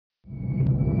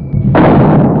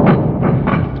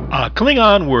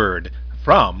Klingon Word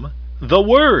from the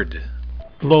Word.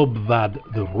 Glob vad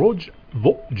de roj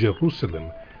vo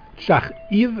Jerusalem, chach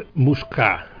iv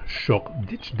mushka shok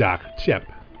dichdach chep.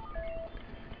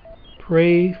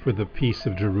 Pray for the peace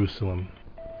of Jerusalem.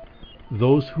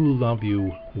 Those who love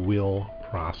you will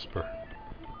prosper.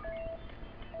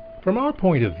 From our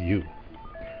point of view,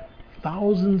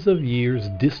 thousands of years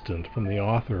distant from the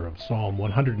author of Psalm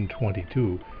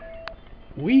 122,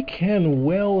 we can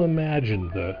well imagine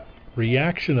the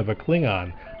reaction of a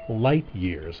Klingon light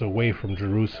years away from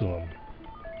Jerusalem.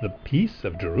 The peace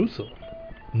of Jerusalem?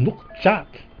 Nukchat!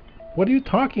 What are you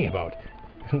talking about?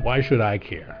 Why should I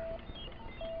care?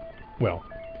 Well,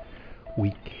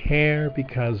 we care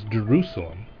because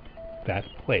Jerusalem, that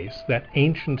place, that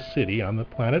ancient city on the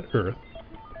planet Earth,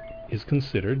 is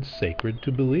considered sacred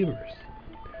to believers.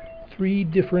 3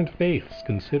 different faiths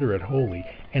consider it holy,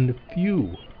 and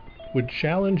few would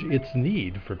challenge its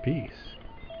need for peace.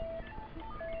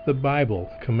 The Bible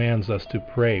commands us to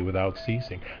pray without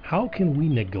ceasing. How can we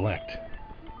neglect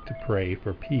to pray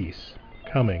for peace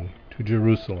coming to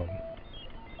Jerusalem?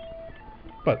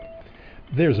 But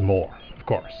there's more, of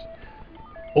course.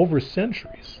 Over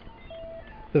centuries,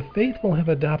 the faithful have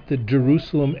adopted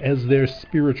Jerusalem as their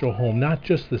spiritual home, not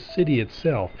just the city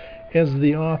itself, as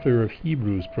the author of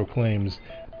Hebrews proclaims,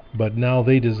 but now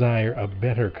they desire a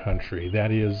better country, that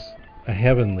is, a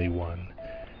heavenly one.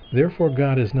 Therefore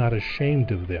God is not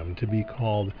ashamed of them to be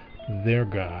called their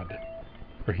God,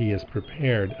 for he has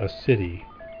prepared a city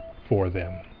for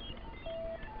them.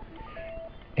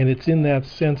 And it's in that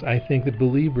sense, I think, that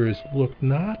believers look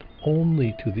not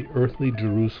only to the earthly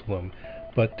Jerusalem,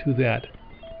 but to that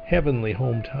heavenly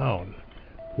hometown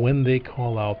when they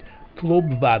call out,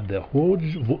 Klob vad de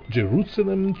hoj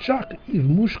Jerusalem chak iv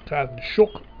mushkat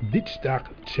shok dichdach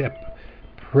chep.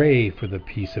 Pray for the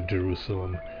peace of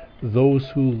Jerusalem. Those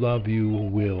who love you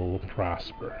will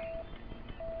prosper.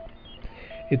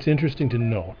 It's interesting to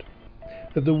note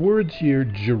that the words here,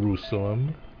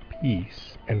 Jerusalem,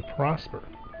 peace, and prosper,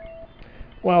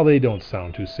 while they don't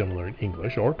sound too similar in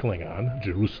English or Klingon,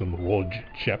 Jerusalem roj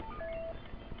chep,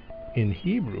 in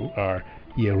Hebrew are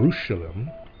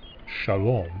Yerushalayim,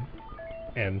 Shalom,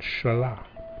 and Shalah.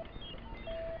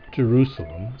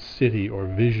 Jerusalem, city or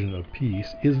vision of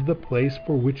peace, is the place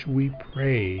for which we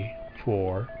pray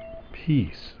for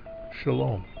peace,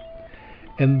 Shalom.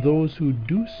 And those who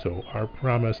do so are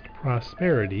promised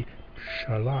prosperity,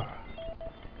 Shalah.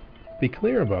 Be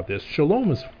clear about this.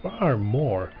 Shalom is far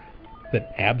more than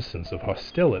absence of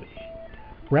hostility.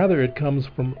 Rather, it comes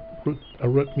from a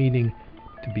root meaning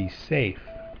to be safe,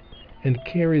 and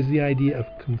carries the idea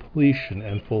of completion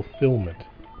and fulfillment.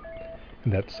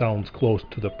 And that sounds close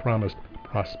to the promised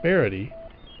prosperity,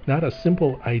 not a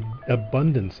simple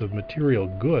abundance of material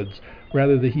goods.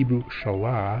 Rather, the Hebrew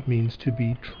shalah means to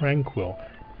be tranquil,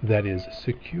 that is,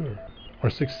 secure,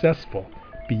 or successful,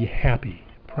 be happy,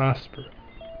 prosper,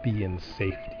 be in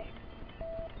safety.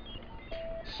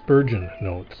 Spurgeon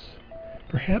notes,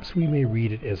 perhaps we may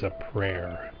read it as a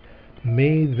prayer.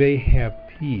 May they have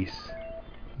peace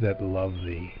that love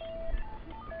thee.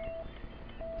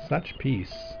 Such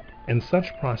peace and such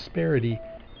prosperity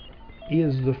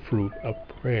is the fruit of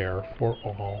prayer for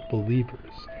all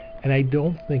believers. And I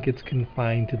don't think it's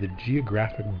confined to the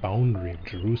geographic boundary of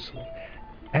Jerusalem.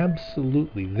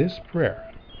 Absolutely, this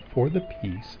prayer for the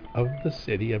peace of the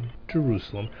city of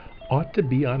Jerusalem ought to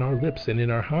be on our lips and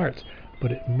in our hearts,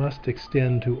 but it must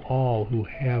extend to all who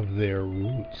have their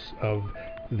roots of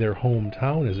their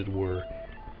hometown, as it were,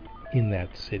 in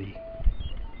that city.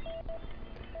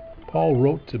 Paul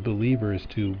wrote to believers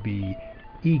to be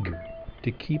eager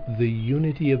to keep the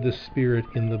unity of the Spirit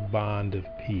in the bond of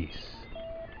peace.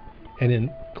 And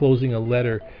in closing a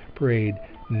letter, prayed,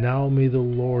 now may the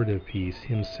Lord of peace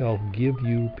himself give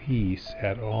you peace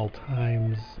at all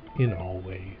times, in all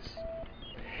ways.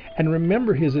 And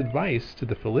remember his advice to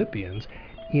the Philippians,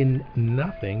 in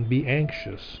nothing be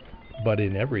anxious, but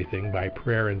in everything by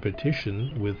prayer and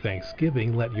petition with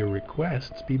thanksgiving let your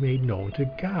requests be made known to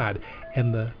God,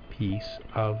 and the peace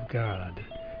of God,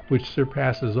 which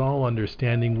surpasses all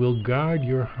understanding, will guard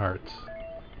your hearts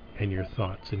and your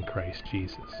thoughts in Christ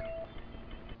Jesus.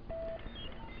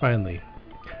 Finally,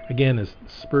 again, as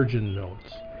Spurgeon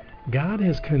notes, God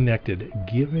has connected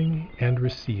giving and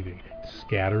receiving,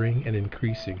 scattering and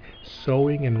increasing,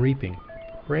 sowing and reaping,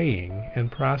 praying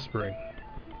and prospering.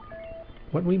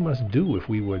 What we must do if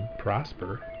we would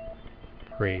prosper,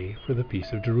 pray for the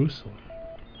peace of Jerusalem.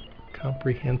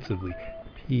 Comprehensively,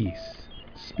 peace,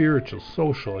 spiritual,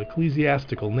 social,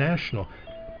 ecclesiastical, national,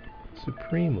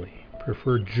 supremely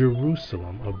prefer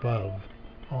Jerusalem above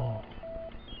all.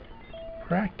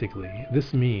 Practically,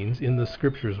 this means, in the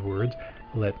Scripture's words,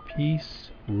 let peace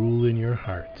rule in your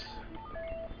hearts.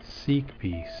 Seek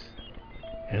peace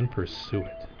and pursue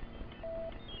it.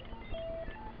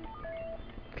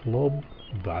 Klob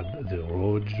vad de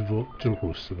rojvo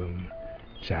Jerusalem,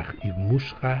 chach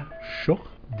imushcha shoch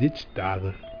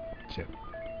dichdar chep.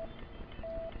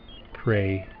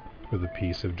 Pray for the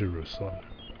peace of Jerusalem.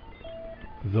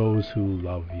 Those who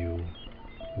love you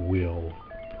will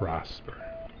prosper.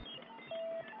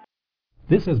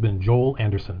 This has been Joel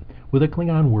Anderson with a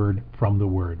Klingon Word from the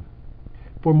Word.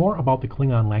 For more about the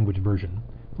Klingon language version,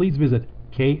 please visit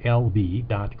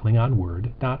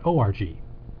klv.klingonword.org.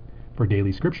 For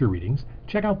daily scripture readings,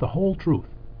 check out The Whole Truth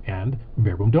and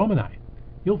Verbum Domini.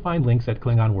 You'll find links at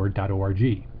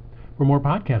klingonword.org. For more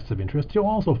podcasts of interest, you'll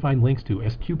also find links to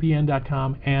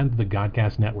sqpn.com and the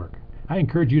Godcast Network. I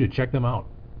encourage you to check them out.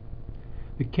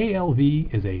 The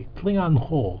KLV is a Klingon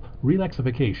whole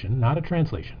relaxification, not a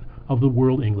translation, of the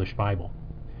World English Bible.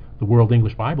 The World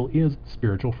English Bible is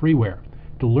spiritual freeware.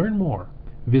 To learn more,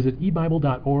 visit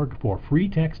ebible.org for free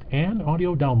text and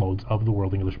audio downloads of the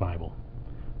World English Bible.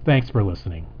 Thanks for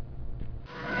listening.